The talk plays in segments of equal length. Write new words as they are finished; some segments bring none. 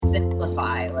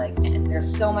amplify, like, and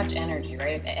there's so much energy,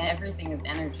 right? Everything is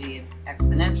energy, it's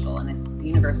exponential, and the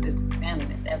universe is expanding,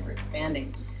 it's ever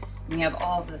expanding. And we have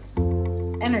all this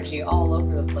energy all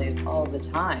over the place all the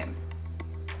time.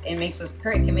 It makes us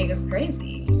can make us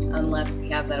crazy unless we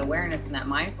have that awareness and that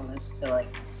mindfulness to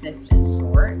like sift and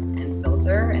sort and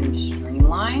filter and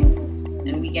streamline,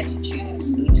 and we get to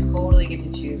choose. We totally get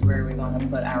to choose where we want to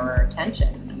put our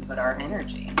attention and put our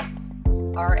energy.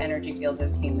 Our energy fields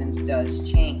as humans does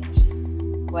change.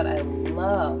 What I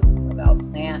love about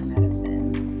plant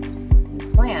medicine and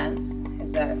plants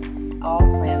is that all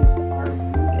plants are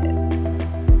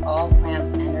rooted. All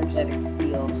plants' energetic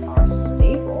fields are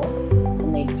stable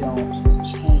and they don't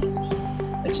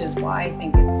change, which is why I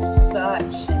think it's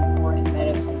such important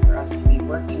medicine for us to be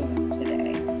working with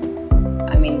today.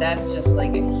 I mean, that's just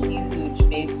like a huge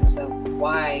basis of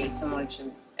why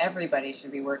everybody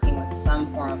should be working with some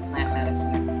form of plant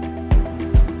medicine.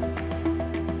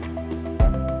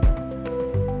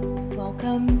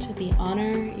 Welcome to the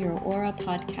Honor Your Aura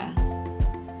podcast,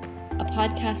 a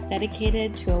podcast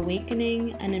dedicated to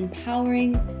awakening and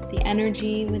empowering the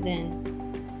energy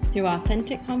within through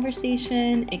authentic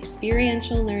conversation,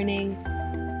 experiential learning,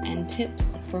 and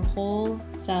tips for whole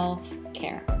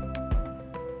self-care.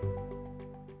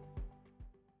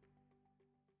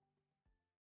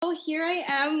 Here I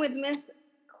am with Miss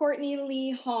Courtney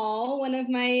Lee Hall, one of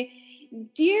my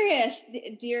dearest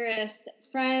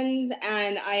friends,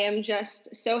 and I am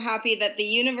just so happy that the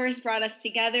universe brought us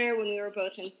together when we were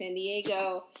both in San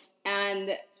Diego,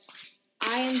 and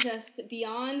I am just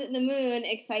beyond the moon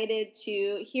excited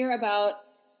to hear about,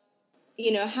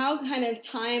 how kind of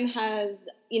time has,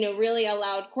 really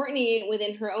allowed Courtney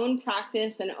within her own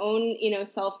practice and own,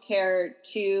 self-care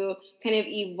to kind of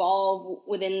evolve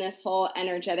within this whole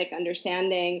energetic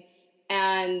understanding.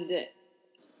 And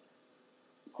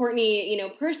Courtney,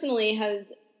 personally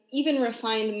has even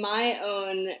refined my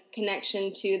own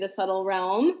connection to the subtle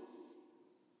realm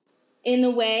in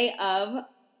the way of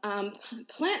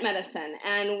plant medicine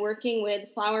and working with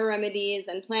flower remedies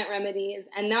and plant remedies.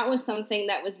 And that was something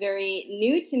that was very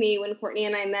new to me when Courtney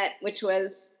and I met, which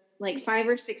was like 5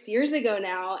 or 6 years ago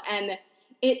now. And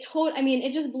it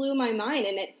just blew my mind,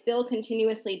 and it still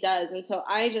continuously does. And so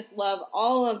I just love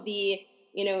all of the,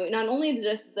 not only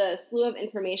just the slew of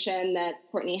information that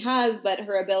Courtney has, but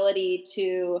her ability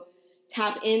to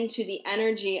tap into the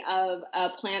energy of a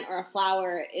plant or a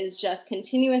flower is just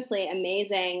continuously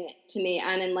amazing to me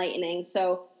and enlightening.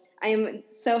 So I am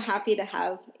so happy to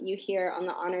have you here on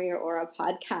the Honor Your Aura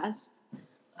podcast.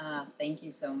 Thank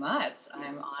you so much.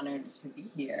 I'm honored to be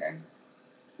here.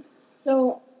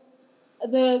 So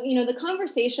the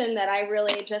conversation that I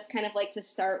really just kind of like to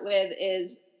start with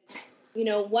is,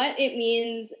 what it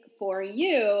means for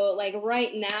you, like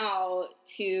right now,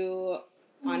 to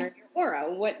honor your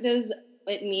aura. What does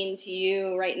it mean to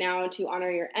you right now to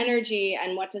honor your energy,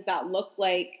 and what does that look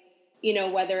like,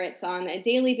 whether it's on a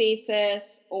daily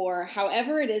basis or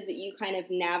however it is that you kind of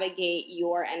navigate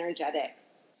your energetic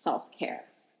self-care?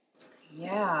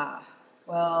 Yeah,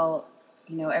 well,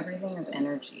 everything is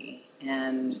energy,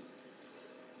 and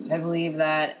I believe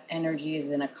that energy is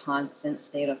in a constant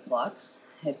state of flux.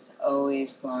 It's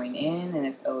always flowing in and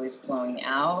it's always flowing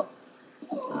out.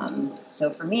 So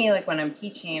for me, like when I'm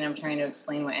teaching, I'm trying to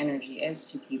explain what energy is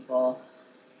to people.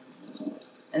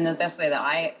 And the best way that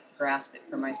I grasp it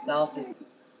for myself is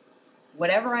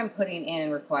whatever I'm putting in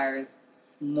requires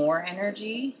more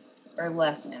energy or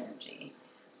less energy,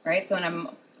 right? So when I'm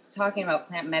talking about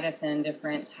plant medicine,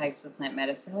 different types of plant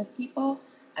medicine with people,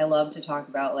 I love to talk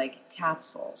about like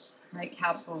capsules, right?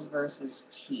 Capsules versus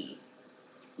tea.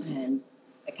 And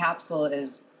a capsule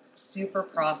is super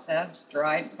processed,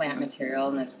 dried plant material,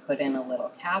 and it's put in a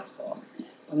little capsule.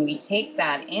 When we take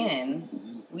that in,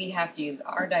 we have to use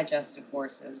our digestive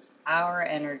forces, our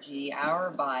energy,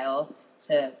 our bile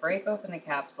to break open the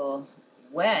capsule,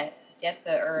 get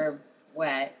the herb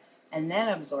wet, and then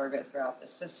absorb it throughout the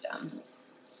system.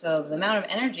 So the amount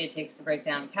of energy it takes to break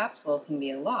down a capsule can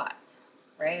be a lot,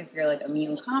 right? If you're like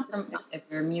immune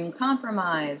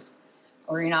compromised,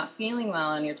 or you're not feeling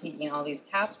well and you're taking all these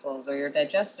capsules, or your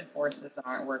digestive forces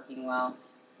aren't working well,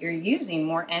 you're using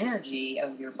more energy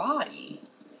of your body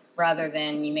rather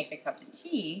than you make a cup of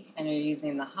tea and you're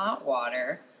using the hot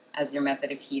water as your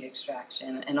method of heat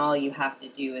extraction, and all you have to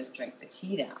do is drink the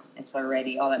tea down. It's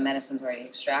already, all that medicine's already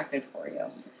extracted for you.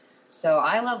 So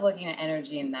I love looking at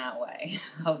energy in that way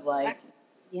of like...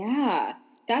 Yeah.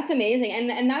 That's amazing.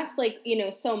 And that's like,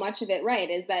 so much of it, right,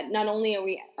 is that not only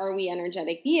are we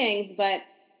energetic beings, but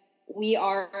we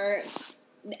are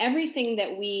everything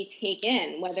that we take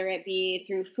in, whether it be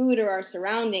through food or our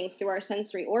surroundings, through our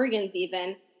sensory organs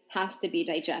even, has to be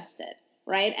digested,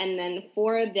 right? And then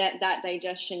for that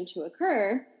digestion to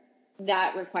occur,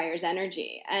 that requires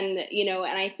energy. And,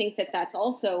 and I think that that's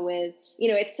also with,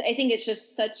 I think it's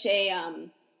just such a,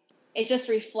 it just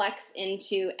reflects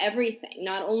into everything,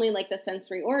 not only like the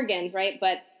sensory organs, right?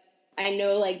 But I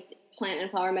know like plant and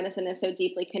flower medicine is so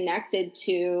deeply connected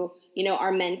to,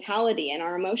 our mentality and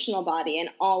our emotional body and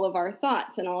all of our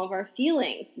thoughts and all of our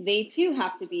feelings. They too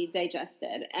have to be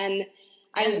digested. And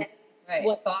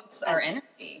what thoughts are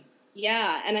energy.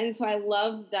 Yeah. And so I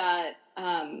love that,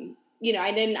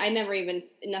 I never even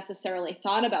necessarily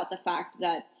thought about the fact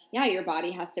that, yeah, your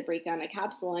body has to break down a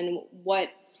capsule, and what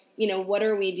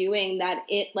are we doing that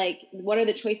what are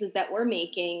the choices that we're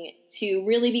making to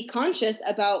really be conscious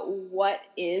about what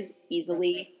is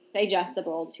easily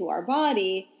digestible to our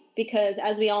body? Because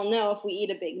as we all know, if we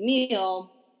eat a big meal,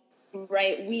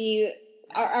 right, we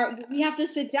have to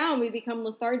sit down, we become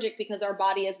lethargic because our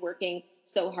body is working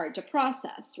so hard to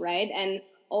process, right? And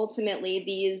ultimately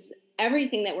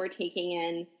everything that we're taking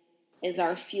in is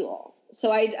our fuel.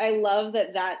 So I love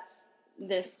that that's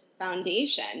this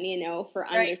foundation, for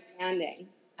understanding.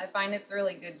 I find it's a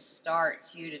really good start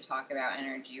too to talk about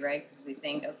energy, right? Because we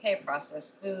think, okay,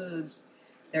 processed foods,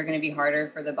 they're going to be harder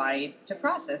for the body to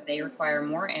process. They require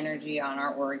more energy on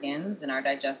our organs and our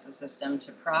digestive system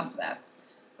to process.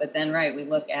 But then, right, we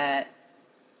look at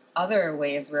other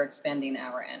ways we're expending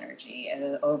our energy,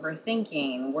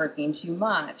 overthinking, working too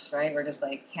much, right? We're just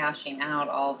like cashing out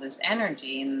all this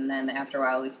energy, and then after a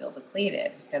while we feel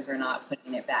depleted because we're not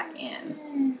putting it back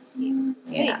in.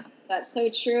 Yeah, that's so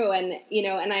true. And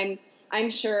and I'm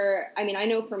sure, I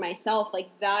know for myself, like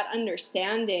that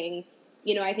understanding,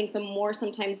 I think the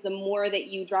more that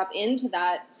you drop into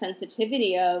that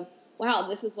sensitivity of, wow,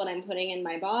 this is what I'm putting in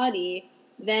my body,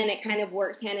 then it kind of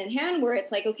works hand in hand, where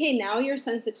it's like, okay, now your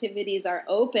sensitivities are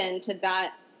open to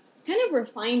that kind of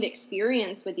refined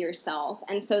experience with yourself.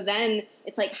 And so then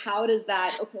it's like, how does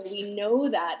that, okay, we know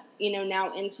that,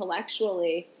 now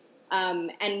intellectually,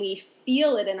 and we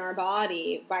feel it in our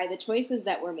body by the choices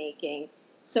that we're making.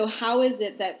 So how is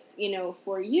it that,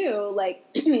 for you, like,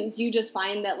 do you just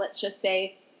find that, let's just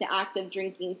say, the act of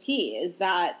drinking tea, is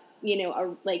that,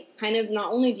 kind of,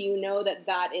 not only do you know that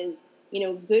that is,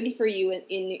 good for you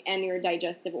and your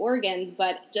digestive organs,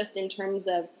 but just in terms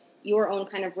of your own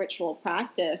kind of ritual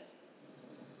practice,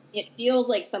 it feels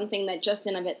like something that just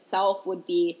in of itself would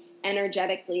be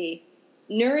energetically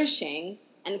nourishing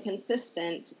and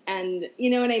consistent. And you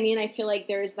know what I mean? I feel like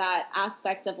there's that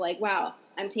aspect of like, wow,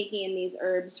 I'm taking in these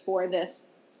herbs for this,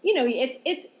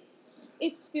 it's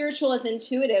spiritual, it's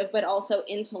intuitive, but also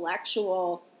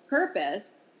intellectual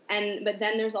purpose. But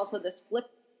then there's also this flip,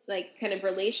 like, kind of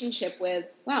relationship with,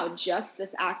 wow, just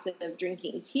this act of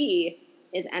drinking tea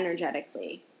is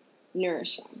energetically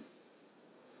nourishing.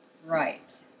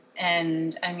 Right.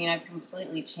 And I've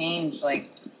completely changed like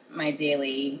my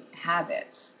daily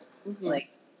habits, like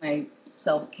my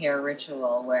self-care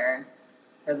ritual, where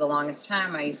for the longest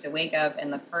time I used to wake up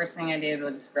and the first thing I did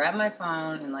was just grab my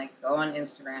phone and like go on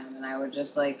Instagram, and I would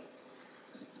just like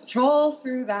troll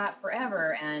through that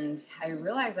forever. And I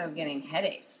realized I was getting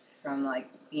headaches from like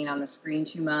being on the screen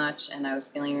too much, and I was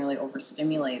feeling really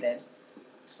overstimulated.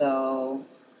 So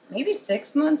maybe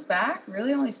 6 months back,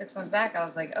 really only 6 months back, I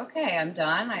was like, okay, I'm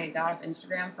done. I got off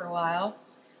Instagram for a while,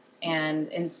 and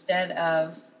instead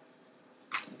of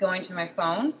going to my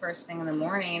phone first thing in the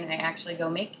morning, I actually go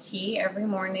make tea every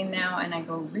morning now, and I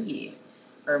go read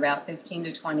for about 15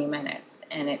 to 20 minutes.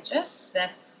 And it just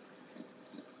sets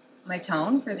my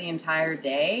tone for the entire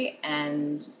day,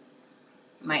 and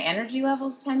my energy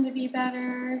levels tend to be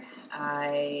better.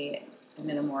 I am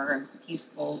in a more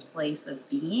peaceful place of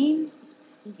being.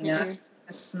 It's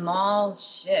a small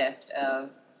shift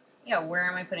of, where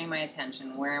am I putting my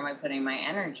attention? Where am I putting my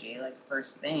energy? Like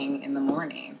first thing in the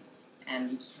morning.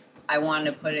 And I wanted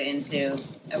to put it into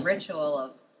a ritual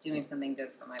of doing something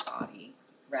good for my body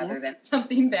rather than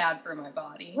something bad for my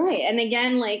body. Right. And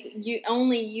again, like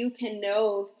you can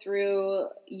know through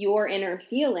your inner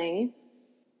feeling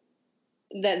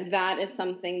that is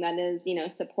something that is,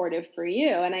 supportive for you.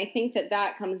 And I think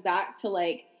that comes back to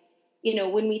like,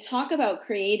 when we talk about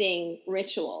creating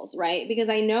rituals, right? Because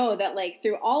I know that like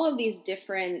through all of these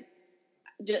different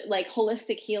like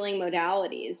holistic healing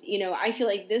modalities, I feel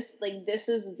like this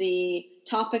is the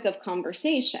topic of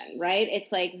conversation, right?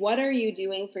 It's like, what are you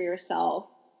doing for yourself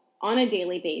on a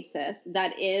daily basis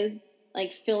that is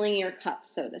like filling your cup,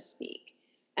 so to speak?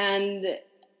 And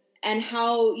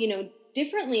how,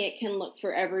 differently it can look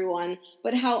for everyone,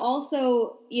 but how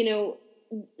also,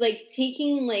 like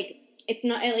taking like,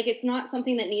 it's not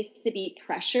something that needs to be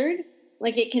pressured.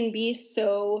 Like it can be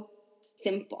so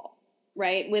simple.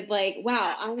 right? With like,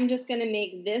 wow, I'm just going to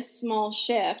make this small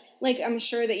shift. Like, I'm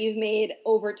sure that you've made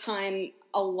over time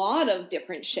a lot of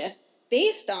different shifts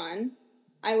based on,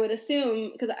 I would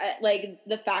assume, because like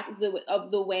the fact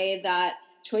of the way that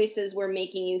choices were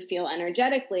making you feel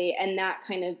energetically, and that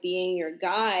kind of being your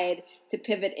guide to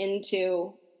pivot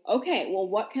into, okay, well,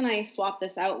 what can I swap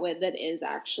this out with that is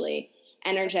actually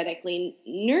energetically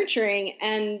nurturing,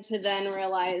 and to then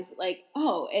realize like,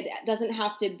 oh, it doesn't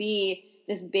have to be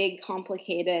this big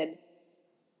complicated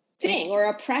thing or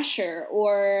a pressure,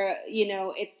 or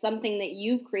it's something that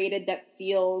you've created that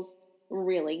feels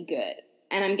really good,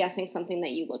 and I'm guessing something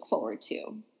that you look forward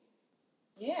to.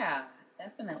 Yeah,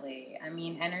 definitely. I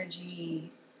mean,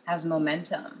 energy has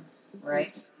momentum, right?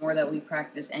 Mm-hmm. The more that we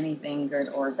practice anything, good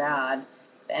or bad,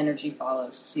 the energy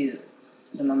follows suit.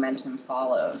 The momentum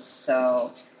follows.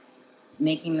 So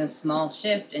making this small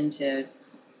shift into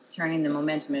turning the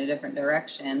momentum in a different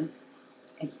direction,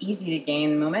 it's easy to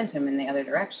gain momentum in the other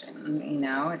direction.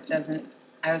 It doesn't,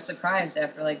 I was surprised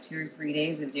after like 2 or 3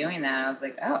 days of doing that. I was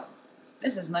like, oh,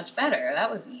 this is much better. That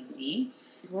was easy.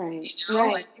 Right.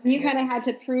 Right. You kind of had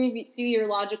to prove to your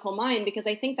logical mind, because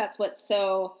I think that's what's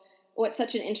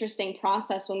such an interesting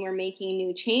process when we're making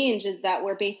new change, is that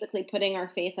we're basically putting our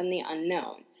faith in the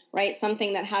unknown, right?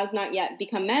 Something that has not yet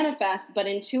become manifest, but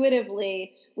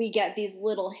intuitively we get these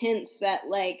little hints that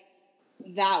like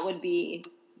that would be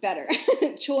better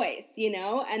choice,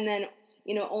 and then,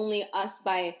 only us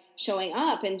by showing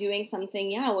up and doing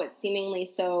something, what's seemingly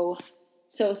so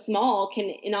small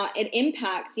it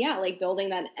impacts, like building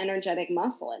that energetic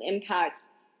muscle. It impacts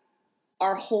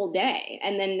our whole day,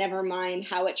 and then never mind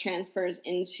how it transfers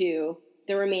into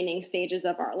the remaining stages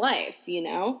of our life.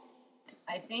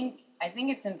 I think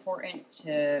it's important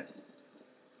to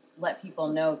let people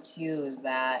know too, is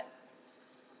that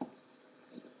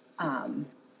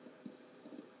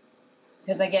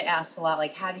because I get asked a lot,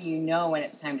 like, how do you know when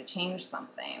it's time to change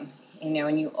something? And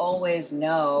you always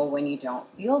know when you don't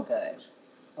feel good.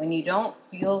 When you don't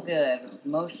feel good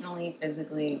emotionally,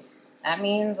 physically, that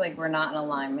means like we're not in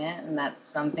alignment, and that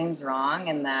something's wrong,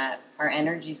 and that our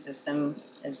energy system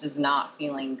is just not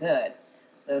feeling good.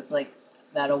 So it's like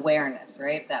that awareness,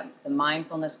 right? That the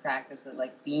mindfulness practice of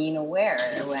like being aware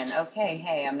when, okay,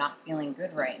 hey, I'm not feeling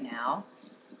good right now.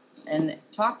 And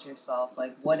talk to yourself,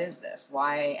 like, what is this?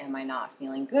 Why am I not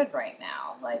feeling good right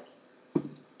now? Like,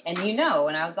 and when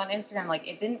I was on Instagram, like,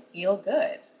 it didn't feel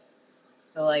good.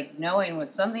 So, like, knowing when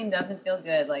something doesn't feel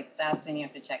good, like, that's when you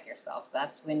have to check yourself.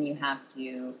 That's when you have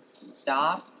to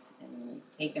stop and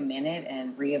take a minute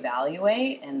and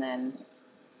reevaluate, and then,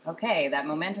 okay, that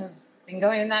momentum's been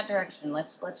going in that direction.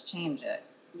 Let's change it.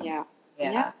 Yeah.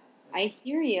 I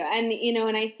hear you. And,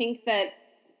 and I think that,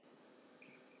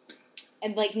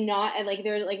 and like not, and like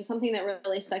there's like something that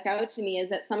really stuck out to me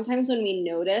is that sometimes when we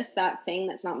notice that thing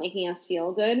that's not making us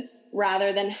feel good,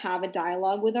 rather than have a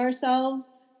dialogue with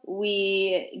ourselves,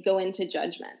 we go into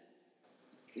judgment,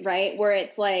 right? Where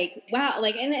it's like, wow,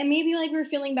 like, and maybe like we're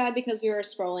feeling bad because we were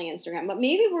scrolling Instagram, but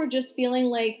maybe we're just feeling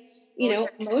like,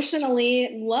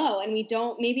 emotionally low, and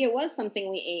maybe it was something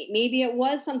we ate, maybe it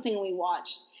was something we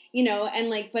watched,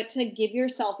 and like, but to give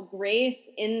yourself grace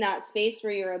in that space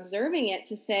where you're observing it,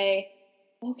 to say,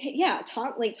 okay,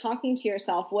 talking to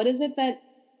yourself,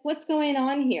 what's going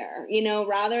on here,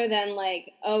 rather than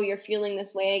like, oh, you're feeling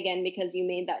this way again because you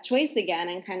made that choice again,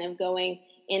 and kind of going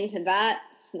into that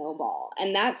snowball.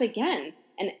 And that's, again,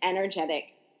 an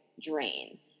energetic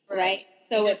drain, right?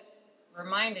 So it's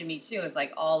reminded me too of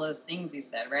like all those things you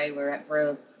said, right?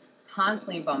 We're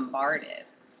constantly bombarded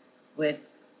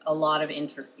with a lot of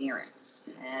interference,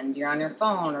 and you're on your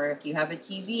phone, or if you have a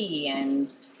TV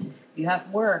and you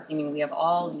have work, we have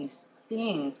all these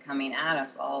things coming at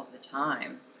us all the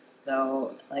time.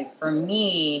 So like for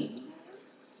me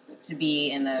to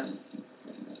be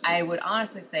I would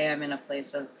honestly say I'm in a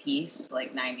place of peace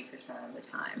like 90% of the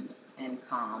time, and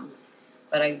calm.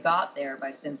 But I got there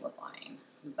by simplifying,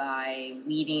 by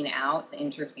weeding out the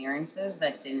interferences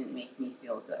that didn't make me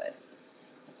feel good.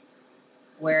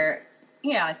 Where,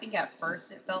 I think at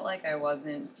first it felt like I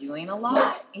wasn't doing a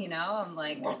lot. I'm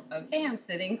like, okay, I'm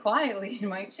sitting quietly in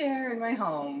my chair in my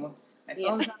home. My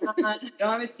phone's on. I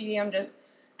don't have a TV.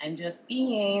 I'm just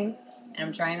being, and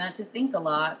I'm trying not to think a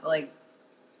lot. But like,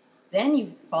 then you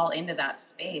fall into that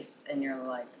space, and you're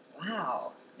like,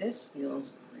 wow, this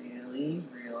feels really,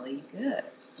 really good.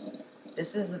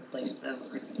 This is a place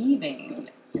of receiving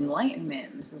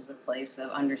enlightenment. This is a place of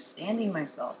understanding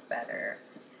myself better.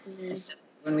 Mm-hmm. It's just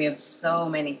when we have so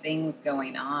many things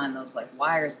going on, those like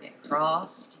wires get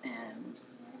crossed, and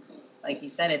like you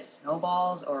said, it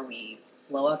snowballs, or we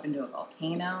blow up into a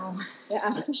volcano.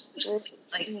 Yeah.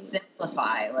 Like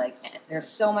simplify, like there's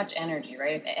so much energy,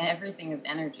 right? Everything is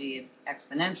energy. It's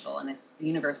exponential, and the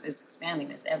universe is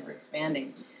expanding. It's ever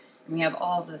expanding, and we have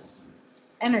all this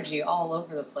energy all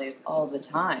over the place all the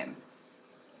time.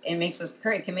 It makes us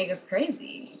crazy. It can make us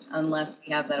crazy unless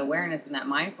we have that awareness and that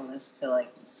mindfulness to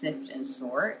like sift and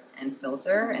sort and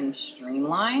filter and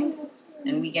streamline.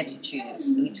 And we get to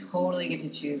choose. We totally get to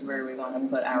choose where we want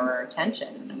to put our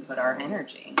attention and put our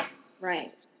energy.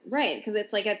 Right. Because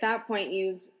it's like at that point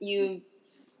you've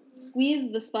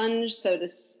squeezed the sponge, so to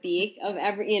speak, of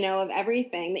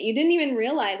everything that you didn't even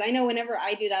realize. I know whenever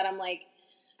I do that, I'm like,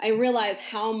 I realize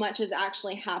how much is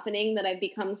actually happening that I've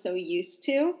become so used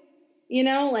to.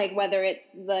 Like whether it's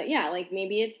like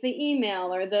maybe it's the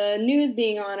email or the news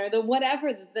being on or the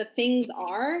whatever the things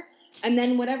are. And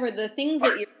then whatever the things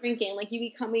that you're drinking, like you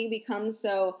become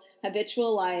so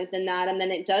habitualized in that. And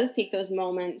then it does take those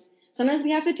moments. Sometimes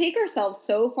we have to take ourselves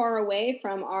so far away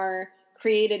from our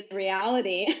created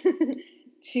reality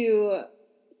to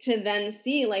then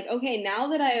see like, okay, now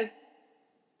that I've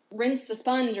rinsed the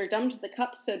sponge or dumped the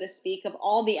cup, so to speak, of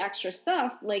all the extra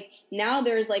stuff, like now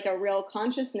there's like a real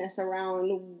consciousness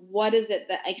around what is it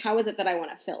that, like, how is it that I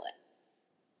want to fill it?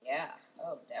 Yeah.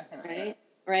 Oh, definitely.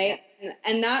 Right. Yeah.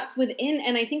 And that's within,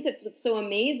 and I think that's what's so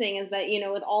amazing is that,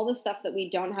 with all the stuff that we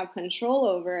don't have control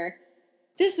over,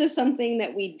 this is something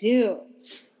that we do.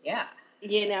 Yeah.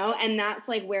 And that's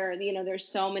like where, there's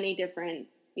so many different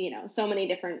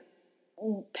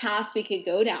paths we could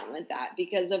go down with that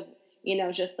because of,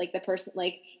 just like the person,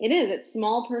 like it's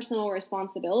small personal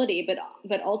responsibility,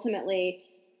 but ultimately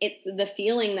it's the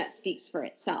feeling that speaks for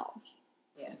itself.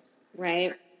 Yes.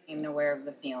 Right. Being aware of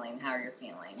the feeling, how you're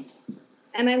feeling.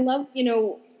 And I love,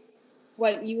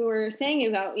 what you were saying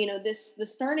about, the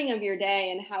starting of your day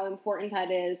and how important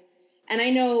that is. And I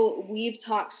know we've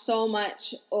talked so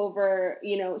much over,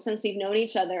 since we've known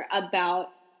each other about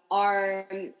our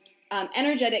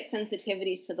energetic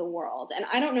sensitivities to the world. And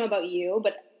I don't know about you,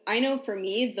 but I know for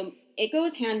me, it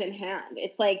goes hand in hand.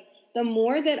 It's like the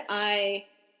more that I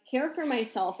care for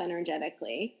myself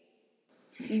energetically,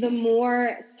 the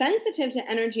more sensitive to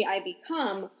energy I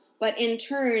become, but in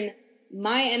turn,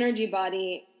 my energy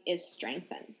body is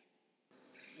strengthened.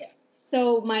 Yes.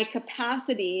 So my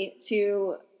capacity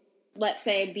to, let's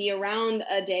say, be around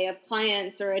a day of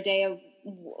clients or a day of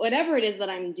whatever it is that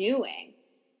I'm doing,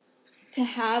 to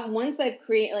have, once I've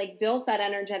built that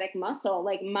energetic muscle,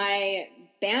 like my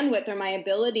bandwidth or my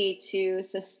ability to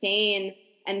sustain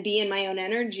and be in my own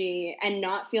energy and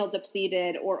not feel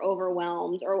depleted or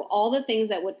overwhelmed or all the things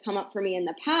that would come up for me in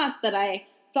the past that I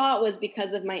thought was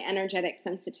because of my energetic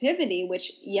sensitivity,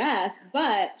 which yes,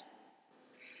 but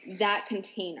that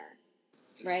container,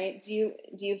 right? Do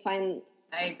you find?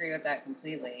 I agree with that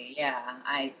completely. Yeah.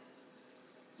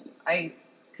 I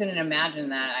couldn't imagine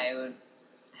that I would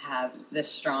have this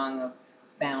strong of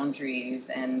boundaries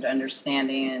and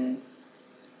understanding, and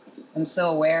I'm so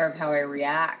aware of how I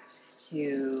react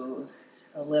to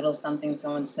a little something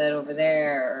someone said over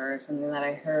there or something that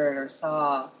I heard or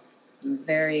saw. I'm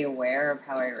very aware of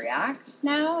how I react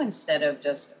now instead of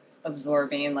just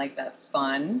absorbing like that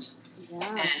sponge.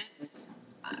 Yeah.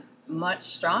 And much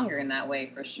stronger in that way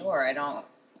for sure. I don't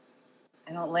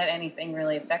let anything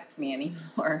really affect me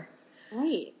anymore.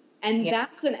 Right. And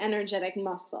that's an energetic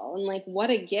muscle. And like, what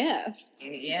a gift.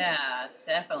 Yeah,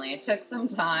 definitely. It took some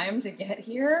time to get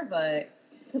here, but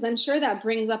because I'm sure that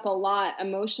brings up a lot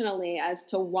emotionally as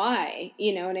to why,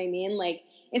 you know what I mean? Like,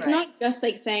 it's right. not just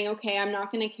like saying, okay, I'm not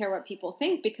going to care what people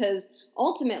think, because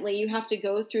ultimately you have to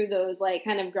go through those like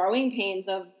kind of growing pains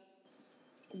of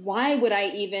why would I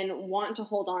even want to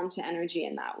hold on to energy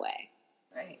in that way?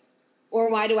 Right. Or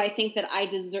why do I think that I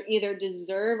either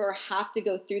deserve or have to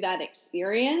go through that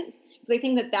experience? Because I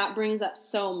think that brings up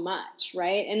so much,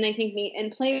 right? And I think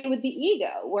and play with the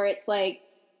ego, where it's like,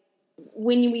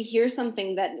 when we hear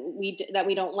something that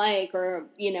we don't like, or,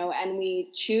 you know, and we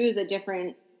choose a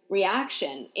different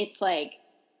reaction, it's like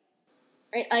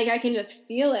I can just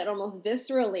feel it almost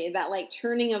viscerally, that like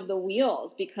turning of the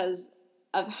wheels, because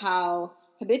of how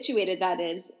habituated that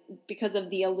is, because of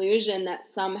the illusion that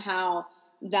somehow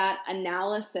that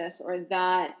analysis or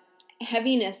that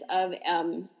heaviness of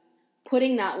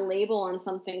putting that label on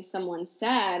something someone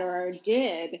said or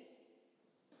did,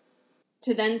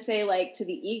 to then say, like, to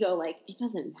the ego, like, it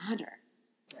doesn't matter.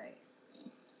 Right.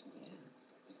 Yeah.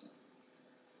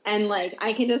 And like,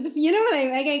 I can just, you know what I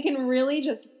mean? Like, I can really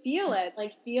just feel it,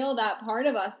 like feel that part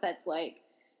of us that's like,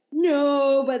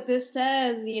 no, but this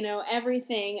says, you know,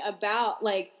 everything about,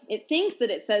 like, it thinks that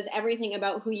it says everything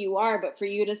about who you are, but for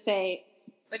you to say,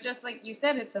 But just like you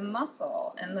said, it's a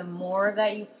muscle. And the more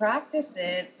that you practice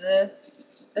it,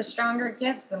 the stronger it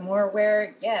gets, the more aware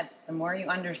it gets, the more you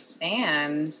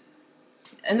understand.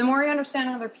 And the more you understand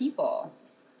other people.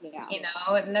 Yeah. You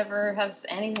know, it never has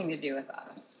anything to do with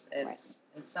us. It's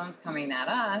Right. if someone's coming at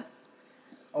us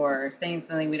or saying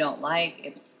something we don't like,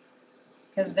 it's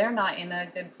because they're not in a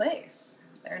good place.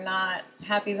 They're not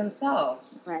happy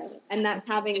themselves. Right. And that's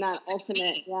having that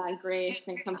ultimate, grace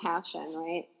and compassion,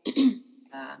 right?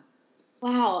 Uh,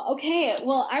 Wow. Okay.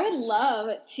 Well, I would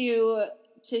love to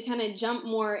kind of jump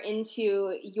more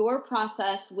into your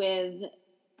process with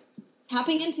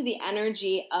tapping into the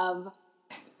energy of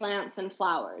plants and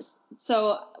flowers.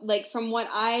 So, like, from what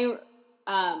I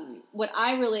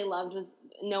really loved was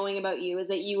knowing about you is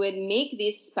that you would make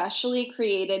these specially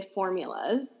created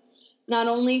formulas, not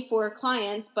only for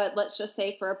clients, but let's just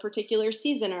say for a particular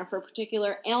season or for a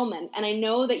particular ailment. And I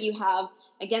know that you have,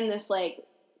 again, this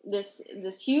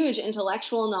huge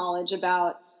intellectual knowledge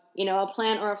about, a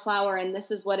plant or a flower, and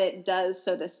this is what it does,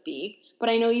 so to speak. But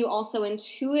I know you also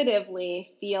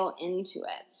intuitively feel into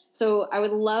it. So I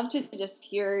would love to just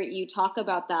hear you talk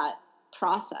about that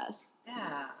process.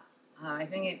 yeah, I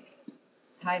think it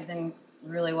ties in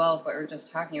really well with what we were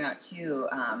just talking about too.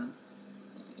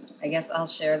 I guess I'll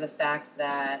share the fact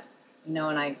that,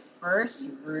 when I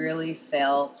first really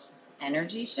felt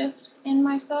energy shift in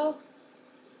myself,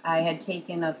 I had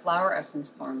taken a flower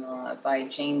essence formula by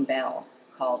Jane Bell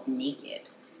called Naked.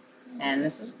 And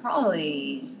this is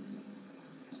probably,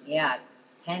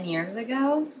 10 years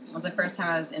ago. It was the first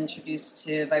time I was introduced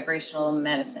to vibrational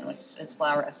medicine, which is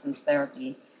flower essence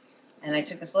therapy. And I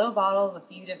took this little bottle of a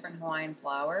few different Hawaiian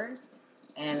flowers,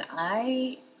 and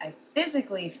I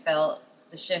physically felt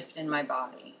the shift in my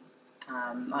body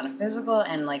on a physical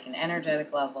and like an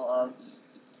energetic level of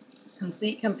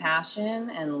complete compassion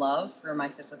and love for my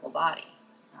physical body.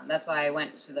 That's why I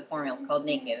went to the formula. It's called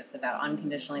Naked. It's about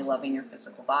unconditionally loving your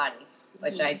physical body,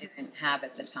 which I didn't have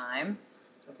at the time.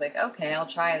 So it's like, okay, I'll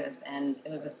try this. And it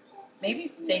was maybe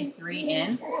day 3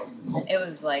 in. It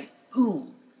was like,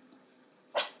 boom.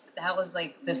 That was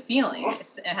like the feeling.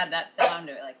 It had that sound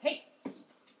of it, like, hey.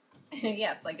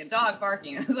 Yes, like a dog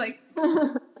barking. It was like,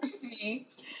 excuse me,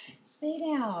 stay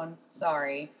down.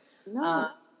 Sorry. No.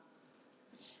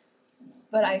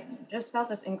 But I just felt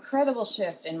this incredible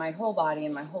shift in my whole body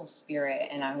and my whole spirit.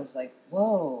 And I was like,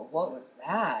 whoa, what was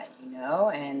that?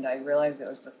 And I realized it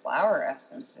was the flower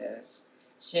essences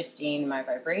shifting my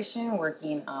vibration,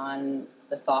 working on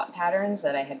the thought patterns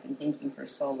that I had been thinking for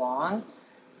so long.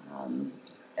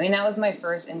 That was my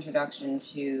first introduction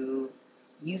to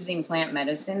using plant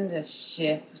medicine to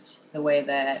shift the way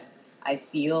that I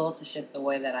feel, to shift the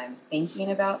way that I'm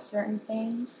thinking about certain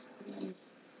things. And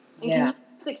can you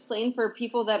just explain for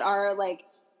people that are like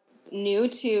new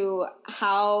to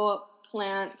how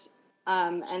plant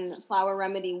and flower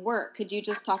remedy work? Could you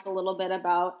just talk a little bit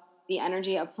about the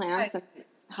energy of plants and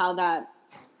how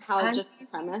just the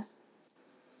premise?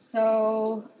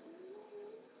 So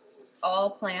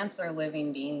all plants are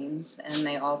living beings, and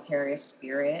they all carry a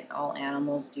spirit. All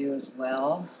animals do as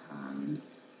well.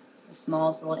 The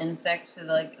smallest little insect to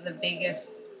the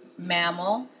biggest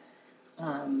mammal.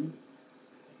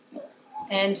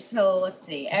 And so let's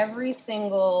see, every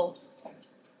single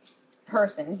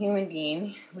person, human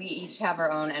being, we each have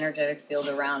our own energetic field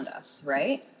around us,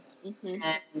 right? Mm-hmm.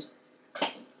 And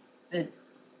the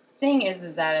thing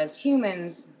is that as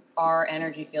humans, our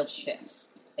energy field shifts.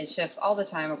 It shifts all the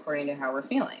time according to how we're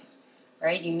feeling,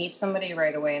 right? You meet somebody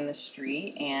right away in the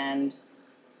street, and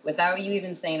without you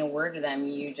even saying a word to them,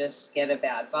 you just get a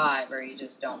bad vibe, or you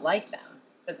just don't like them.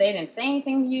 But they didn't say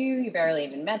anything to you. You barely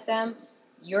even met them.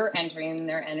 You're entering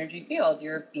their energy field.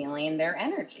 You're feeling their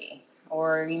energy.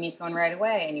 Or you meet someone right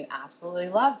away and you absolutely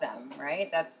love them,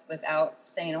 right? That's without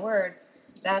saying a word.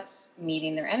 That's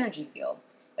meeting their energy field.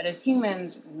 But as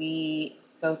humans, we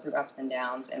go through ups and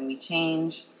downs, and we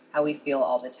change how we feel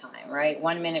all the time, right?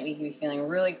 1 minute we can be feeling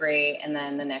really great, and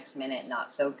then the next minute not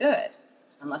so good,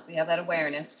 unless we have that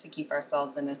awareness to keep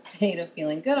ourselves in a state of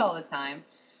feeling good all the time.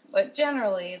 But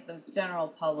generally, the general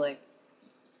public,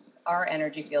 our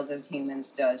energy fields as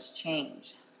humans does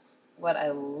change. What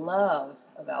I love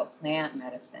about plant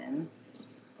medicine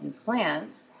and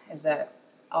plants is that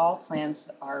all plants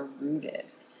are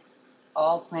rooted.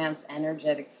 All plants'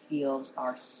 energetic fields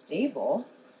are stable,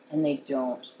 and they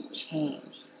don't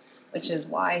change, which is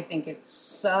why I think it's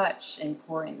such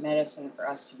important medicine for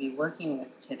us to be working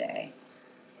with today.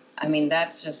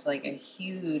 That's just like a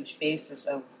huge basis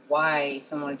of why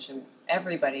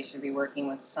everybody should be working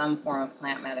with some form of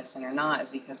plant medicine or not,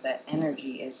 is because that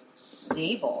energy is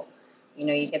stable. You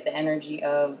know, you get the energy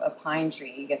of a pine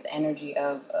tree, you get the energy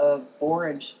of a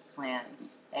borage plant,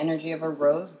 the energy of a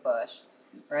rose bush,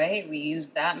 right? We use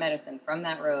that medicine from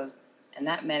that rose, and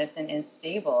that medicine is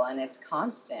stable and it's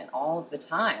constant all of the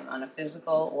time on a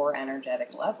physical or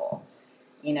energetic level.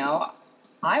 You know,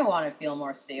 I want to feel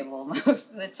more stable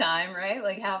most of the time, right?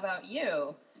 Like, how about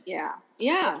you? Yeah,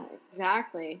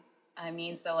 exactly. I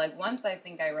mean, so like once I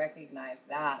think I recognize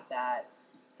that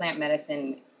plant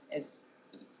medicine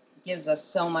gives us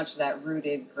so much of that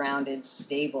rooted, grounded,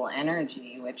 stable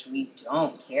energy, which we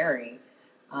don't carry.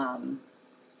 And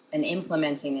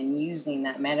implementing and using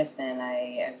that medicine,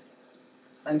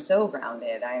 I'm so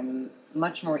grounded. I'm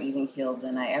much more even keeled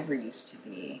than I ever used to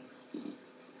be.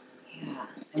 Yeah,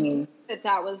 I mean,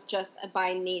 that was just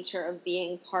by nature of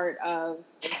being part of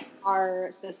our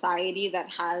society that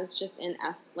has just in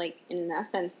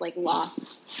essence like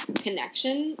lost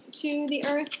connection to the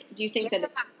earth. Do you think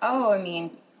that I mean,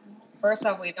 first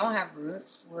off, we don't have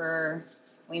roots.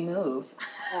 We move.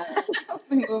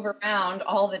 We move around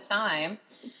all the time.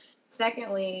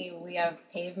 Secondly, we have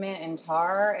pavement and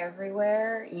tar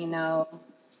everywhere. You know,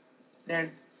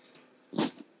 there's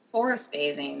forest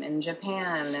bathing in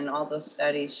Japan and all those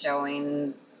studies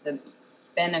showing the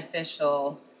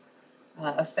beneficial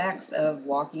effects of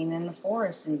walking in the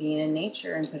forest and being in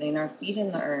nature and putting our feet in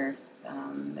the earth.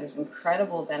 There's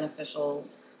incredible beneficial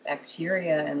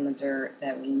bacteria in the dirt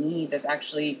that we need. There's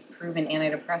actually proven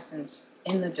antidepressants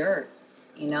in the dirt.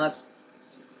 You know, it's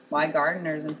why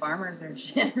gardeners and farmers are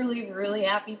generally really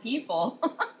happy people.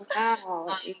 Wow.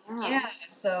 Yeah,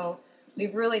 so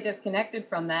we've really disconnected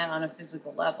from that on a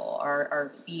physical level. Our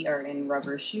feet are in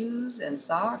rubber shoes and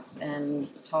socks and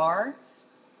tar.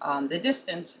 The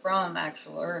distance from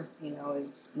actual earth, you know,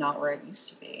 is not where it used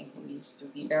to be. We used to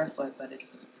be barefoot, but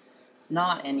it's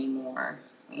not anymore,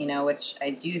 you know, which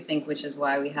I do think, which is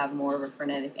why we have more of a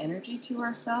frenetic energy to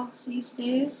ourselves these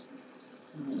days.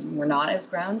 We're not as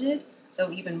grounded. So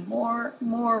even more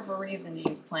of a reason to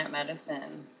use plant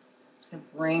medicine to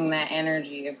bring that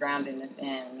energy of groundedness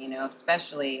in, you know,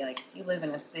 especially like if you live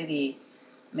in a city,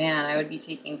 man, I would be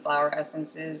taking flower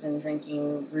essences and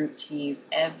drinking root teas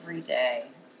every day,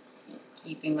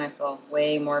 keeping myself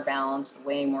way more balanced,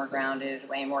 way more grounded,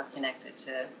 way more connected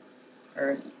to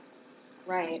earth.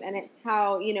 Right. And it's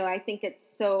how, you know, I think it's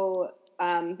so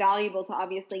valuable to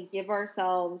obviously give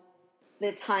ourselves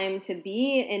the time to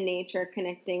be in nature,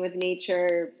 connecting with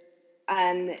nature.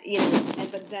 And, you know,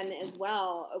 but then as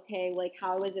well, okay, like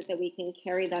how is it that we can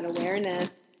carry that awareness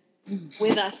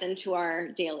with us into our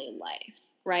daily life?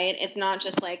 Right. It's not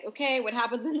just like, okay, what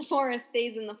happens in the forest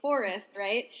stays in the forest.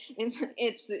 Right.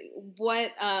 It's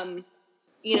what,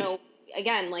 you know,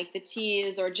 again, like the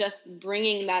teas or just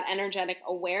bringing that energetic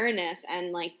awareness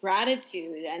and like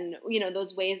gratitude and, you know,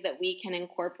 those ways that we can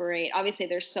incorporate. Obviously,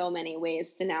 there's so many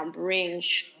ways to now bring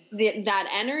that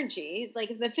energy, like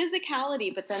the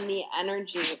physicality, but then the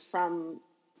energy from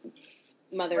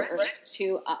Mother Earth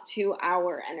to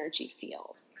our energy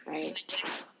field, right?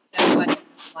 That's why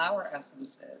flower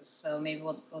essences. So maybe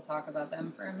we'll talk about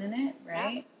them for a minute,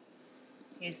 right? Yeah.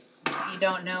 If you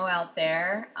don't know out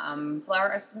there,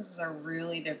 flower essences are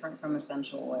really different from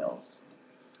essential oils.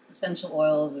 Essential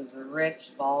oils is a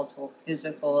rich, volatile,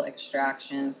 physical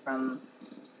extraction from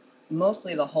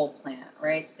mostly the whole plant,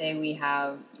 right? Say we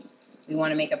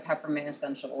want to make a peppermint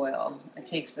essential oil. It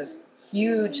takes this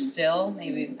huge still,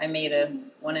 maybe I made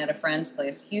one at a friend's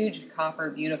place, huge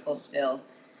copper, beautiful still.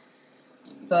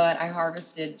 But I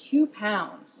harvested 2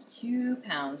 pounds, 2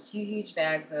 huge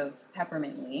bags of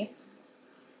peppermint leaf.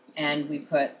 And we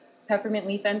put peppermint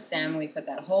leaf and stem. We put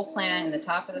that whole plant in the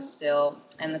top of the still.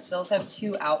 And the stills have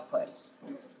 2 outputs.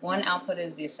 One output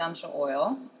is the essential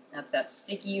oil. That's that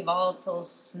sticky, volatile,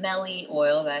 smelly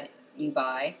oil that you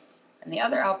buy. And the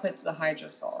other output's the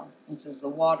hydrosol, which is the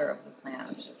water of the plant,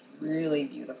 which is really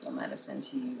beautiful medicine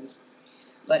to use.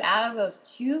 But out of those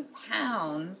 2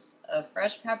 pounds of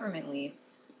fresh peppermint leaf,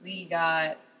 we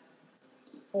got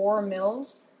 4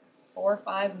 or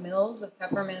 5 mils of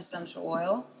peppermint essential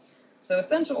oil. So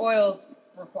essential oils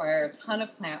require a ton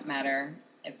of plant matter.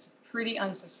 It's a pretty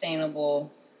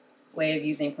unsustainable way of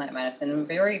using plant medicine.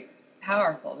 Very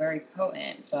powerful, very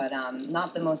potent, but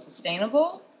not the most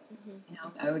sustainable. Mm-hmm. You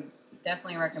know, I would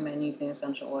definitely recommend using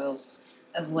essential oils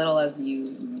as little as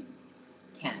you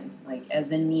can, like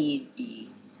as a need be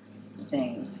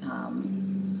thing.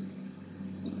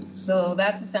 So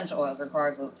that's essential oils,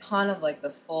 requires a ton of like the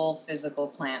full physical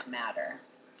plant matter.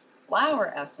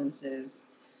 Flower essences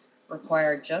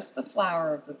require just the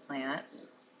flower of the plant,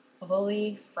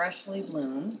 fully, freshly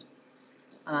bloomed,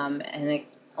 and it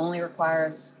only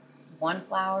requires 1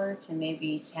 flower to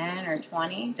maybe 10 or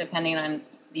 20, depending on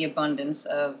the abundance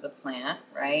of the plant,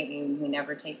 right? We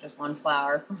never take just one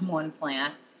flower from one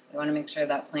plant. We want to make sure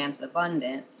that plant's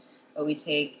abundant. But we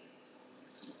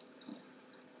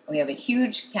have a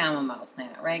huge chamomile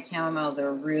plant, right? Chamomiles are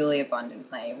a really abundant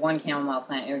plant. One chamomile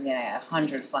plant, you're going to get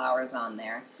 100 flowers on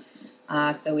there.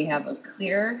 So we have a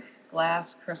clear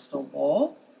glass crystal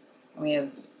bowl. And we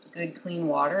have good clean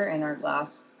water in our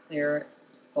glass clear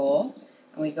bowl.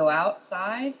 And we go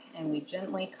outside and we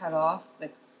gently cut off the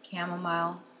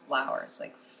chamomile flowers,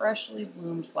 like freshly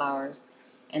bloomed flowers.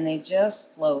 And they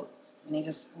just float. And they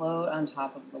just float on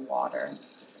top of the water.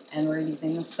 And we're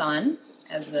using the sun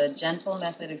as the gentle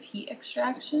method of heat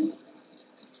extraction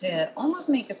to almost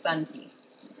make a sun tea.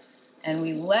 And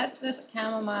we let the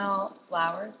chamomile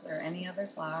flowers or any other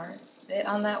flower sit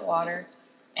on that water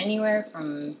anywhere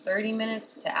from 30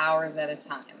 minutes to hours at a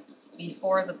time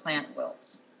before the plant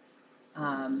wilts.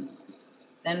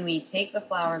 Then we take the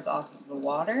flowers off of the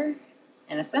water,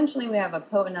 and essentially we have a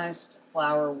potentized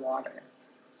flower water.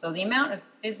 So the amount of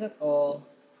physical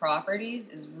properties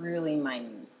is really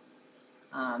minute.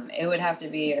 It would have to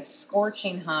be a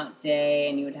scorching hot day,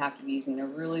 and you would have to be using a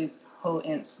really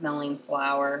potent smelling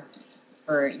flower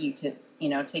for you to,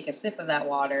 take a sip of that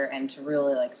water and to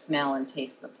really like smell and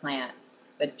taste the plant.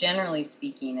 But generally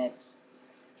speaking, it's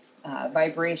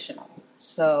vibrational.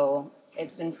 So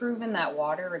it's been proven that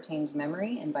water retains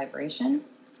memory and vibration.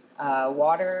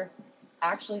 Water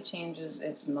actually changes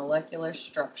its molecular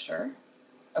structure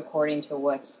according to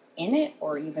what's in it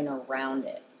or even around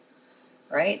it,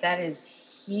 right? That is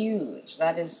huge.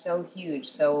 That is so huge.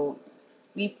 So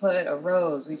we put a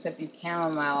rose, we put these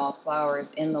chamomile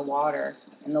flowers in the water,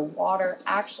 and the water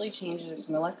actually changes its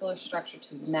molecular structure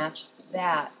to match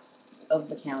that of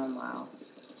the chamomile,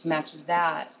 to match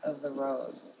that of the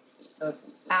rose. So it's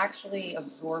actually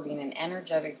absorbing an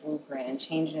energetic blueprint and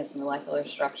changing its molecular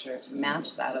structure to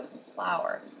match that of the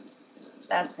flower.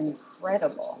 That's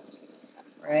incredible,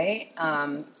 right?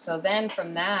 So then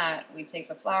from that, we take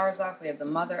the flowers off. We have the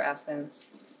mother essence.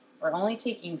 We're only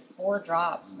taking 4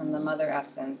 drops from the mother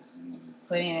essence,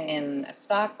 putting it in a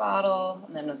stock bottle,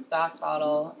 and then a stock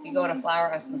bottle. If you go to a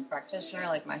flower essence practitioner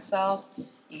like myself,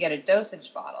 you get a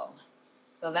dosage bottle.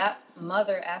 So that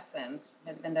mother essence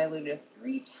has been diluted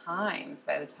 3 times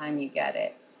by the time you get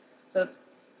it. So it's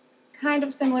kind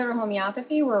of similar to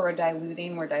homeopathy where we're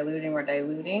diluting.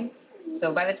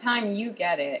 So by the time you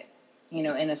get it, in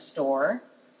a store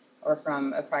or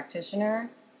from a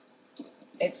practitioner,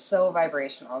 it's so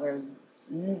vibrational. There's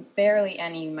barely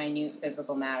any minute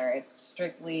physical matter. It's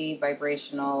strictly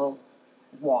vibrational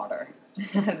water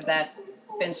that's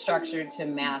been structured to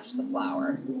match the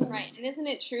flower. Right. And isn't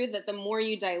it true that the more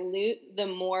you dilute, the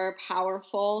more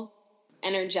powerful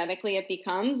energetically it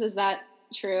becomes? Is that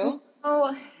true?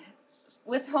 Oh,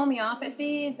 with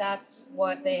homeopathy, that's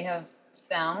what they have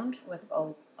found with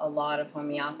a lot of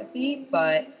homeopathy.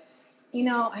 But,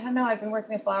 I don't know. I've been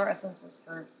working with flower essences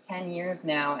for 10 years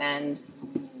now, and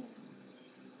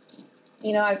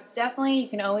you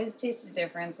can always taste a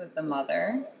difference with the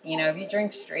mother. If you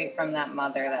drink straight from that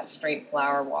mother, that straight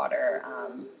flower water,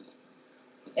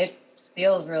 it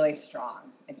feels really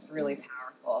strong. It's really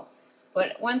powerful.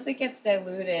 But once it gets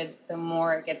diluted, the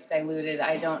more it gets diluted,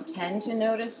 I don't tend to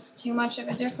notice too much of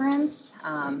a difference.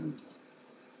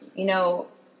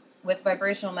 With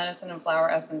vibrational medicine and flower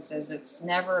essences, it's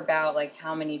never about like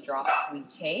how many drops we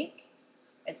take.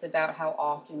 It's about how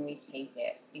often we take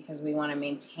it, because we want to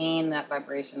maintain that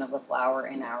vibration of the flower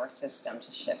in our system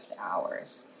to shift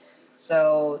ours.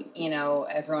 So,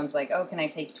 everyone's like, oh, can I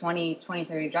take 20,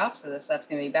 30 drops of this? That's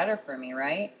going to be better for me,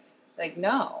 right? It's like,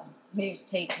 no, you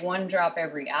take 1 drop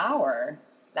every hour.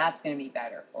 That's going to be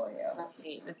better for you. Right.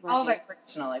 It's all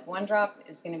vibrational. Like 1 drop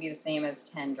is going to be the same as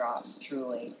 10 drops,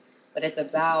 truly. But it's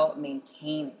about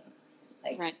maintaining.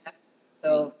 Right.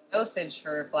 So dosage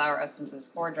for flower essence is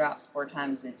 4 drops 4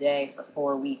 times a day for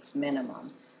 4 weeks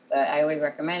minimum. But I always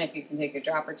recommend if you can take a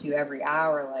drop or 2 every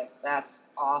hour, that's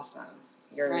awesome.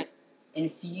 You're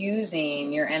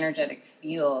infusing your energetic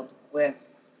field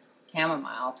with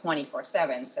chamomile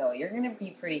 24/7, so you're going to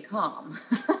be pretty calm.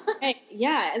 Right.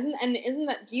 Yeah. Isn't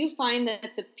that? Do you find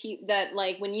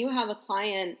that when you have a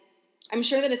client, I'm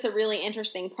sure that it's a really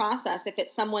interesting process if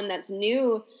it's someone that's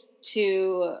new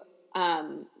to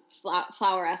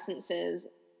flower essences,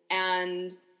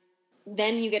 and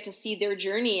then you get to see their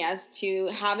journey as to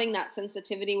having that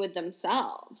sensitivity with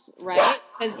themselves, right?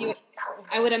 Because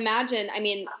I would imagine,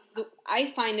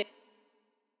 I find it.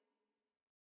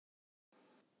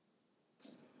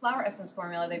 Flower essence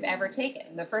formula they've ever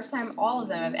taken. The first time all of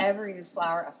them have ever used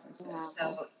flower essences. Wow.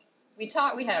 So we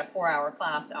had a 4-hour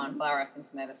class on flower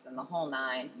essence medicine, the whole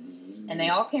 9. And they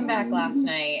all came back last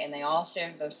night and they all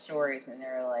shared their stories and they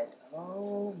were like,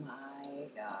 oh my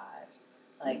God,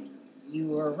 like you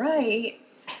were right.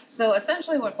 So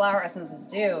essentially what flower essences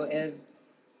do is,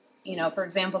 you know, for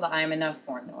example, the I'm Enough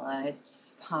formula,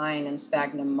 it's pine and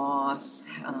sphagnum moss.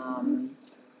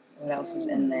 What else is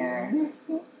in there?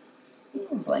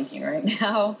 I'm blanking right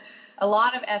now. A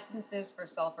lot of essences for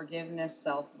self-forgiveness,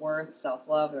 self-worth,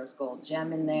 self-love. There's gold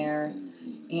gem in there,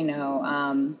 you know.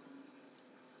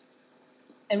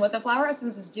 And what the flower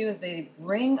essences do is they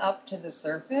bring up to the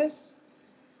surface.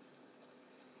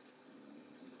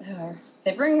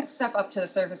 They bring stuff up to the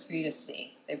surface for you to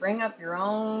see. They bring up your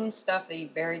own stuff that you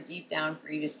buried deep down for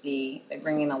you to see. They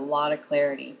bring in a lot of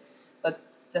clarity. But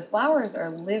the flowers are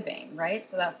living, right?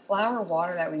 So that flower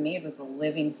water that we made was a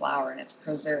living flower, and it's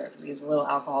preserved. We use a little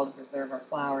alcohol to preserve our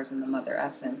flowers in the mother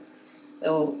essence.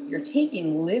 So you're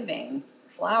taking living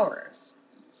flowers,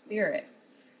 spirit.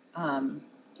 And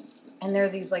they're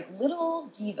these like little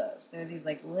divas. They're these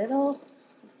like little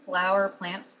flower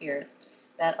plant spirits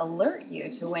that alert you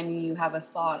to when you have a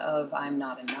thought of I'm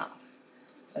not enough,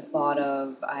 a thought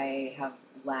of I have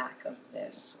lack of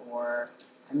this, or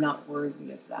I'm not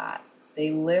worthy of that.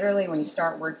 They literally, when you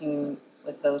start working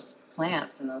with those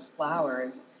plants and those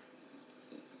flowers,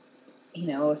 you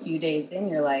know, a few days in,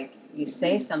 you're like, you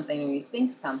say something or you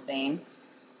think something,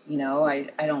 you know, I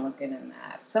don't look good in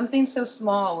that. Something so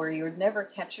small where you would never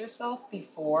catch yourself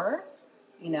before,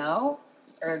 you know,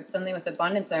 or something with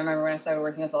abundance. I remember when I started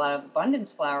working with a lot of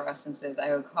abundance flower essences,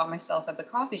 I would call myself at the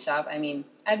coffee shop. I mean,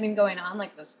 I'd been going on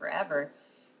like this forever.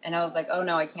 And I was like, oh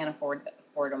no, I can't afford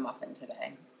a muffin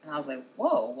today. And I was like,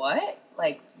 whoa, what?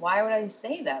 Like, why would I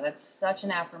say that? That's such an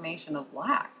affirmation of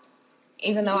lack,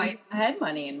 even though I had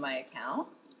money in my account,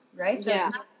 right? So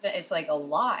yeah. It's like a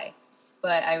lie.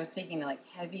 But I was taking like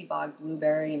heavy bog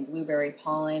blueberry and blueberry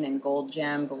pollen and gold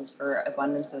gem, goes for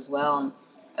abundance as well. And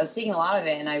I was taking a lot of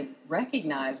it, and I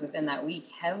recognized within that week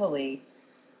heavily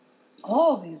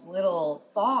all these little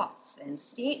thoughts and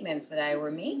statements that I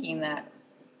were making that,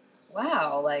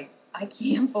 wow, like, I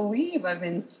can't believe I've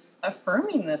been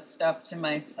affirming this stuff to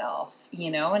myself,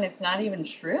 you know, and it's not even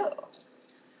true.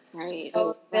 Right.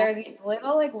 So there are these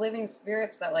little, like, living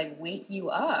spirits that, like, wake you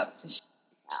up to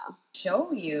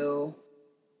show you,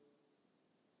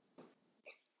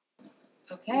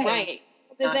 okay, right.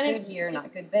 Not good here,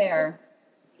 not good there.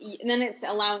 And then it's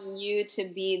allowing you to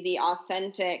be the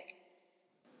authentic,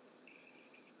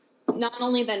 not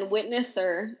only then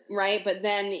witnesser, right, but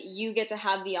then you get to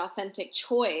have the authentic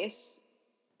choice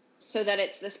so that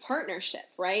it's this partnership,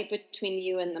 right, between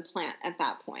you and the plant at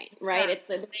that point, right? Yeah. It's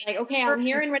like, okay, I'm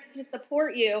here and ready to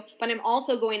support you, but I'm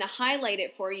also going to highlight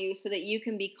it for you so that you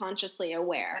can be consciously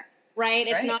aware, right?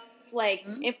 It's not like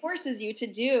it forces you to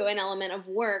do an element of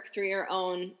work through your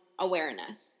own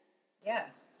awareness. Yeah.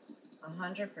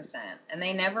 100%. And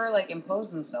they never like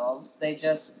impose themselves. They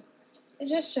just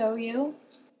show you.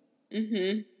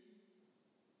 Mm-hmm.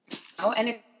 Oh, and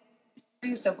it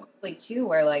moves so quickly too,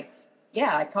 where like,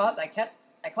 yeah, I caught that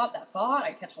thought.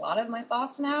 I catch a lot of my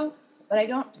thoughts now, but I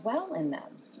don't dwell in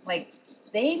them. Like,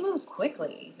 they move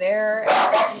quickly. They're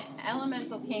an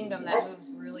elemental kingdom that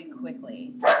moves really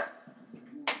quickly.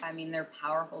 I mean, they're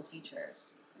powerful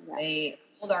teachers. Yeah. They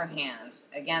hold our hand.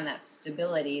 Again, that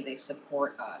stability, they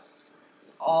support us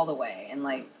all the way. And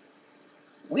like,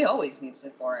 we always need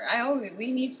support.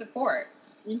 We need support.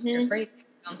 Mm-hmm. You're crazy.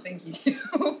 I don't think you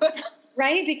do.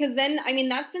 Right? Because then, I mean,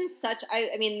 that's been such,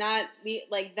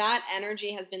 that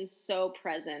energy has been so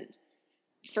present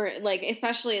for like,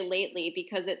 especially lately,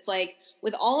 because it's like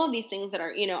with all of these things that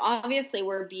are, you know, obviously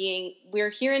we're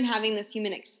here and having this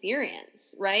human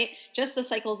experience, right? Just the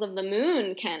cycles of the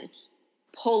moon can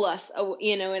pull us,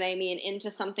 you know what I mean,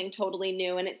 into something totally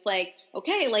new. And it's like,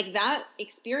 okay, like that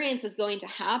experience is going to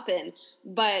happen,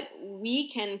 but we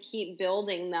can keep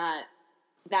building that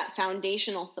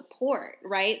foundational support,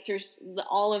 right, through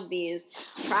all of these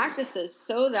practices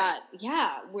so that,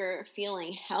 yeah, we're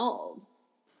feeling held.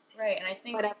 Right, and I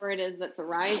think whatever it is that's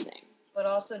arising. What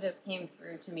also just came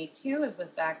through to me, too, is the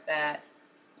fact that,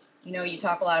 you know, you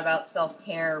talk a lot about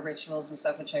self-care rituals and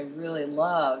stuff, which I really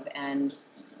love, and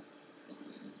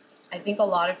I think a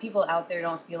lot of people out there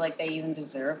don't feel like they even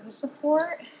deserve the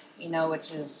support, you know,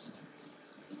 which is,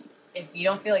 if you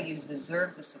don't feel like you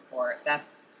deserve the support,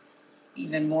 that's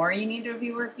even more you need to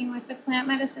be working with the plant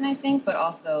medicine, I think, but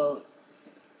also,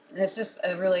 and it's just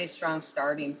a really strong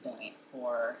starting point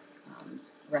for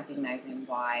recognizing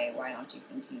why don't you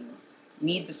think you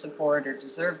need the support or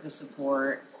deserve the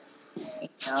support, you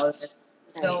know, it's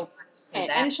so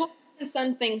and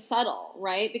something subtle,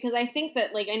 right? Because I think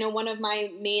that, like, I know one of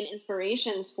my main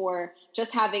inspirations for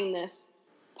just having this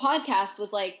podcast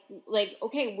was like,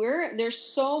 okay, there's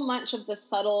so much of the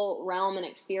subtle realm and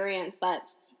experience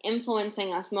that's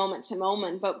influencing us moment to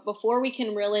moment. But before we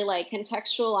can really like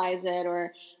contextualize it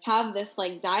or have this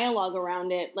like dialogue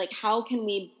around it, like how can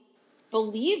we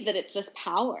believe that it's this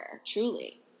power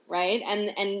truly, right?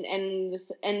 And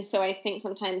so I think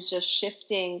sometimes just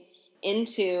shifting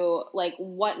into like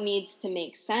what needs to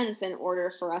make sense in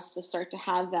order for us to start to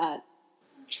have that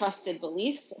trusted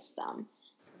belief system.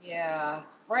 Yeah,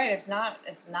 right. It's not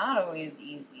always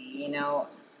easy, you know.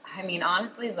 I mean,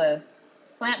 honestly, the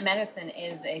plant medicine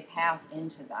is a path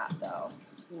into that, though.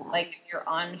 Yeah. Like, if you're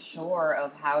unsure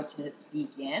of how to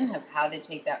begin, of how to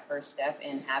take that first step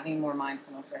in having more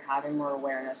mindfulness or having more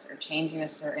awareness or changing a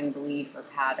certain belief or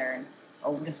pattern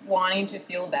or just wanting to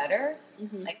feel better,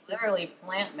 like literally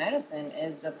plant medicine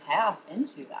is a path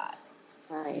into that.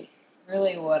 Right.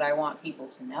 Really what I want people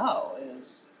to know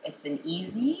is it's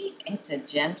a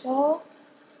gentle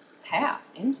path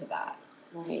into that.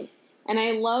 Right. And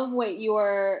I love what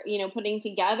you're, putting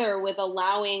together with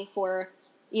allowing for,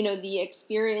 the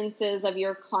experiences of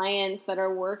your clients that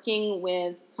are working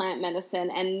with plant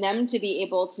medicine and them to be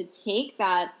able to take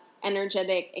that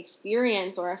energetic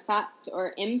experience or effect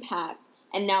or impact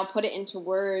and now put it into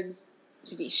words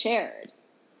to be shared.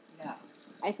 Yeah.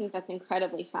 I think that's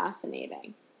incredibly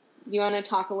fascinating. Do you want to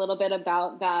talk a little bit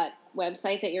about that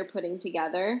website that you're putting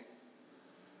together?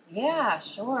 Yeah,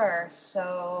 sure.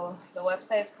 So the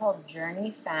website's called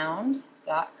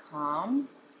journeyfound.com,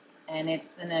 and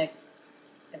it's a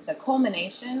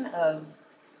culmination of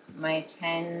my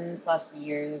 10 plus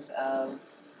years of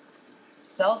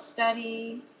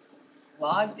self-study,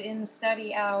 logged in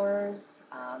study hours,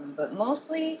 but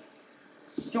mostly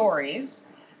stories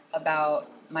about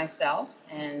myself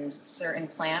and certain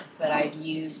plants that I've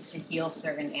used to heal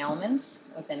certain ailments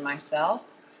within myself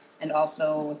and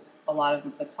also with a lot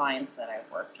of the clients that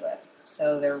I've worked with.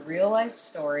 So they're real life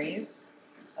stories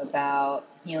about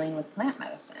healing with plant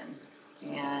medicine.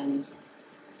 And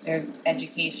there's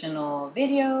educational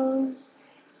videos.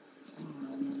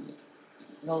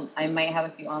 I might have a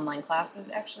few online classes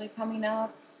actually coming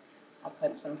up. I'll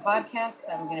put some podcasts.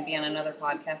 I'm going to be on another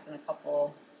podcast in a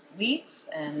couple weeks,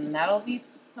 and that'll be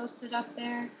posted up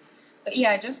there. But yeah,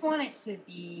 I just want it to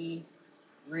be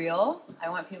real. I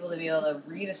want people to be able to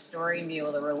read a story and be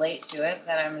able to relate to it,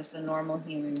 that I'm just a normal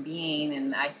human being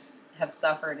and I have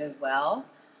suffered as well.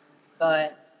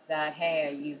 But that, hey,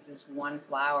 I used this one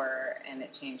flower and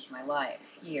it changed my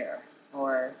life here.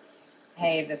 Or,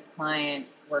 hey, this client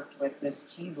worked with this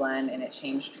tea blend and it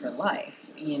changed her life,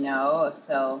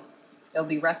 So there'll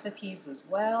be recipes as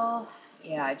well.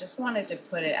 Yeah, I just wanted to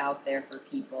put it out there for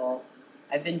people.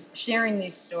 I've been sharing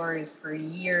these stories for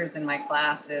years in my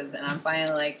classes, and I'm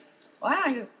finally like, why don't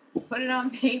I just put it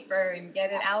on paper and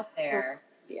get it out there?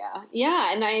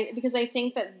 Yeah. And because I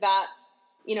think that's,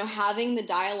 having the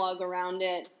dialogue around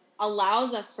it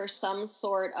allows us for some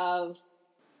sort of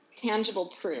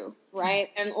tangible proof, right?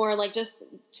 And, or like just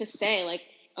to say like,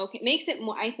 okay, makes it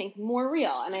more, I think, more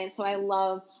real. And so I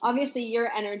love, obviously,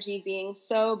 your energy being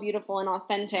so beautiful and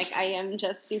authentic. I am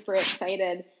just super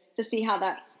excited to see how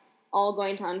that's all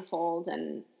going to unfold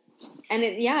and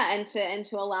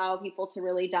to allow people to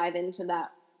really dive into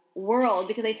that world,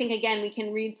 because I think, again, we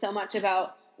can read so much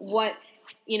about what,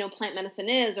 plant medicine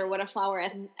is or what a flower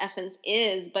essence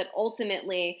is, but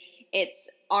ultimately it's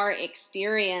our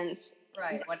experience.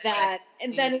 Right. I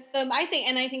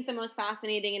think the most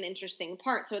fascinating and interesting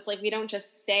part. So it's like we don't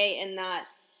just stay in that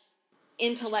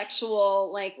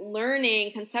intellectual like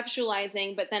learning,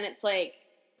 conceptualizing, but then it's like,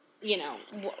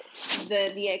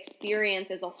 the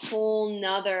experience is a whole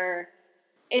nother.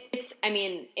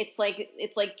 It's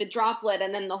like the droplet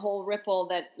and then the whole ripple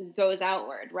that goes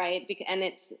outward, right? And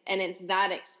it's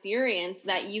that experience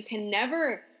that you can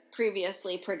never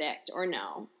previously predict or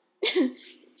know.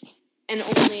 And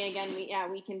only, again,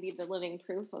 we can be the living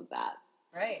proof of that.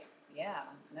 Right. Yeah.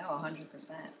 No,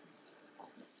 100%.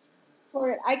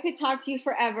 I could talk to you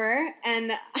forever,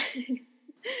 and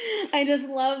I just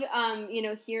love,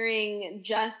 hearing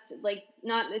just like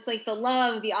it's like the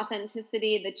love, the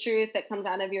authenticity, the truth that comes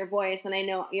out of your voice, and I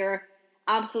know your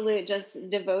absolute just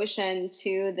devotion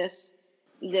to this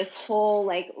whole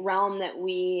like realm that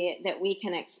we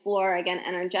can explore again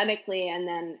energetically, and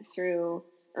then through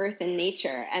earth and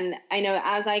nature. And I know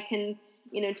as I can,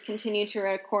 continue to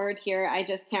record here, I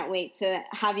just can't wait to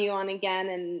have you on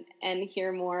again and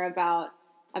hear more about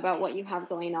what you have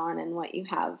going on and what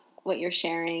you're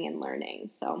sharing and learning.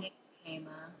 So thanks,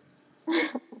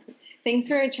 Hema. Thanks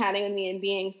for chatting with me and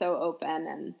being so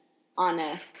open.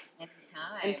 honest,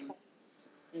 Anytime.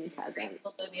 and present.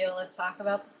 Grateful to be able to talk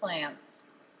about the plants.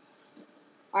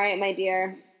 All right, my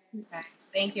dear. Okay.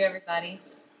 Thank you, everybody.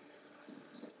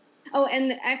 Oh,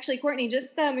 and actually, Courtney,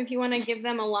 just if you want to give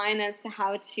them a line as to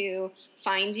how to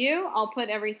find you, I'll put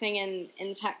everything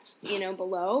in text,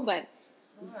 below. But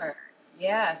Sure.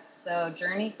 Yes. So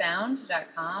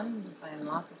journeyfound.com. You can find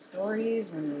lots of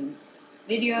stories and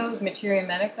videos, Materia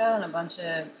Medica, and a bunch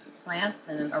of plants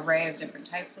and an array of different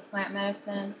types of plant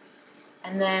medicine.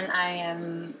 And then I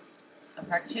am a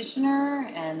practitioner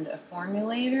and a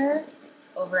formulator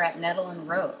over at Nettle and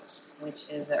Rose, which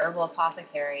is a herbal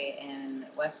apothecary in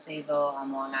West Sayville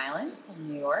on Long Island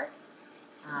in New York.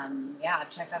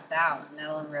 Check us out,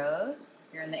 Nettle and Rose.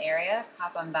 If you're in the area,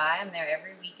 pop on by. I'm there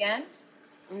every weekend.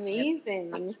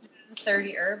 Amazing.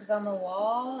 30 herbs on the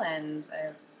wall, and I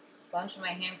have a bunch of my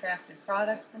handcrafted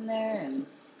products in there, and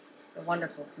it's a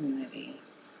wonderful community.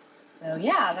 So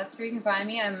yeah, that's where you can find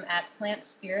me. I'm at Plant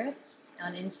Spirits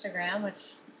on Instagram,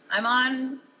 which I'm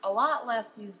on a lot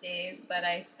less these days, but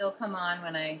I still come on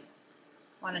when I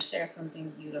want to share something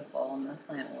beautiful in the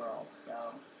plant world. So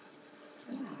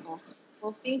yeah.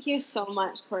 Well, thank you so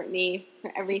much, Courtney,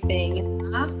 for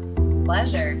everything.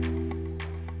 Pleasure.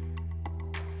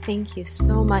 Thank you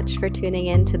so much for tuning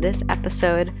in to this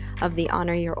episode of the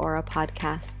Honor Your Aura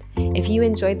podcast. If you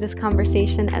enjoyed this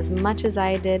conversation as much as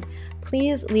I did,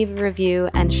 please leave a review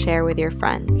and share with your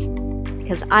friends,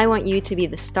 because I want you to be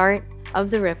the start of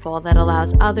the ripple that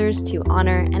allows others to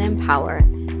honor and empower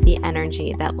the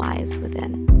energy that lies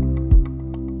within.